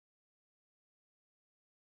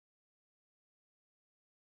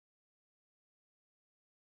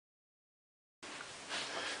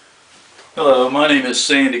Hello, my name is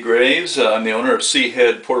Sandy Graves. I'm the owner of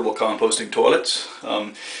Seahead Portable Composting Toilets.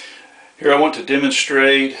 Here I want to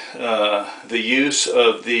demonstrate the use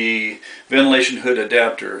of the ventilation hood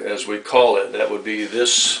adapter, as we call it. That would be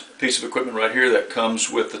this piece of equipment right here that comes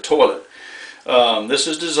with the toilet. This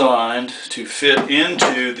is designed to fit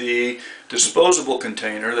into the disposable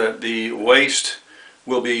container that the waste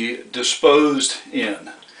will be disposed in.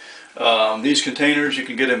 These containers, you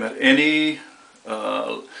can get them at any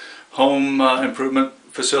home improvement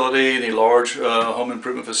facility, any large home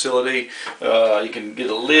improvement facility. You can get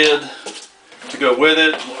a lid to go with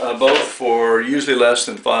it, both for usually less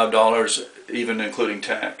than $5, even including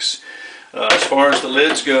tax. As far as the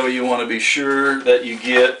lids go, you want to be sure that you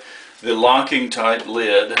get the locking type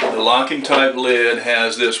lid. The locking type lid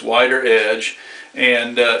has this wider edge,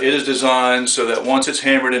 and it is designed so that once it's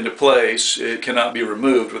hammered into place, it cannot be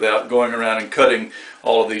removed without going around and cutting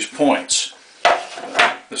all of these points.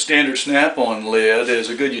 The standard snap-on lid is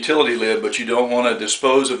a good utility lid, but you don't want to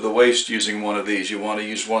dispose of the waste using one of these. You want to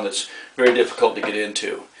use one that's very difficult to get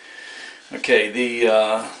into. Okay,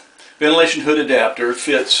 the ventilation hood adapter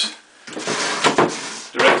fits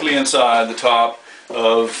directly inside the top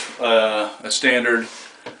of a standard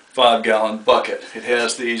 5-gallon bucket. It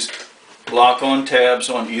has these lock-on tabs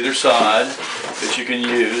on either side that you can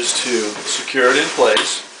use to secure it in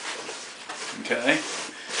place. Okay.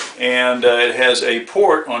 And it has a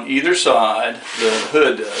port on either side, the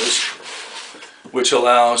hood does, which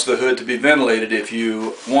allows the hood to be ventilated if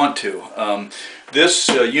you want to. This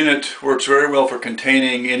unit works very well for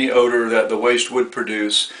containing any odor that the waste would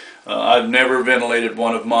produce. I've never ventilated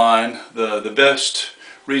one of mine. The best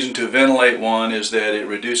reason to ventilate one is that it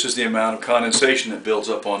reduces the amount of condensation that builds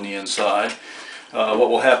up on the inside.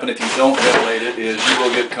 What will happen if you don't ventilate it is you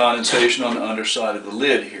will get condensation on the underside of the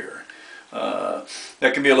lid here.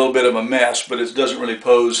 That can be a little bit of a mess, but it doesn't really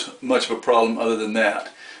pose much of a problem other than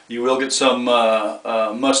that. You will get some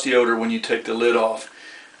musty odor when you take the lid off.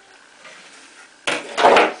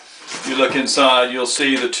 If you look inside, you'll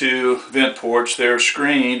see the two vent ports. They're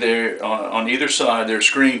screened. They're on either side. They're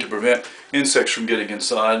screened to prevent insects from getting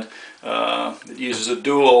inside. It uses a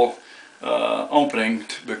dual opening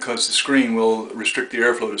because the screen will restrict the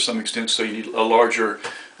airflow to some extent, so you need a larger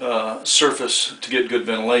surface to get good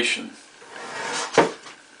ventilation.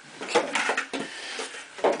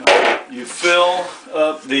 You fill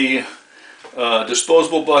up the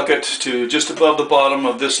disposable bucket to just above the bottom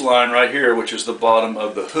of this line right here, which is the bottom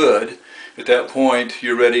of the hood. At that point,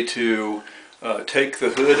 you're ready to take the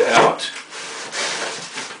hood out.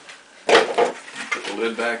 Put the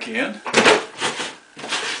lid back in.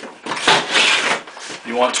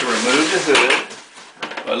 You want to remove the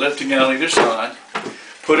hood by lifting it on either side.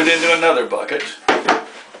 Put it into another bucket.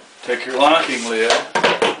 Take your locking lid,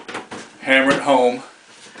 hammer it home,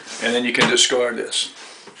 and then you can discard this.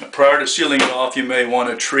 Now, prior to sealing it off, you may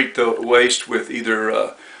want to treat the waste with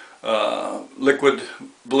either liquid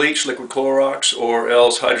bleach, liquid Clorox, or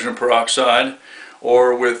else hydrogen peroxide,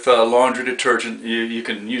 or with laundry detergent. You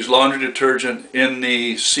can use laundry detergent in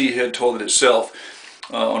the Seahead toilet itself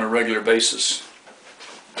on a regular basis.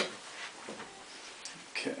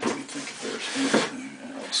 Okay, let me think if there's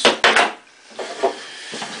anything else.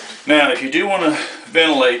 Now, if you do want to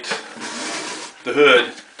ventilate the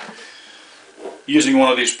hood using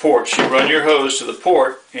one of these ports, you run your hose to the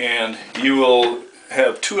port and you will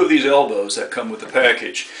have two of these elbows that come with the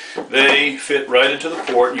package. They fit right into the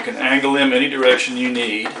port. You can angle them any direction you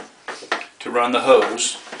need to run the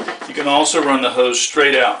hose. You can also run the hose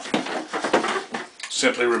straight out.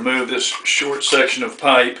 Simply remove this short section of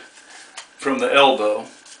pipe from the elbow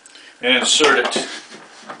and insert it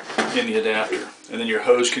in the adapter, and then your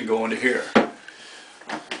hose can go into here.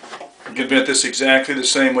 You can vent this exactly the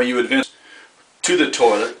same way you would vent to the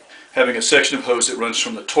toilet, having a section of hose that runs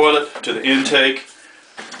from the toilet to the intake,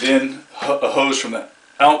 then a hose from the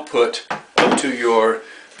output up to your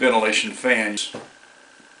ventilation fans.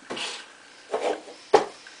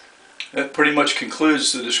 That pretty much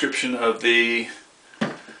concludes the description of the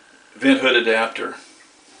vent hood adapter.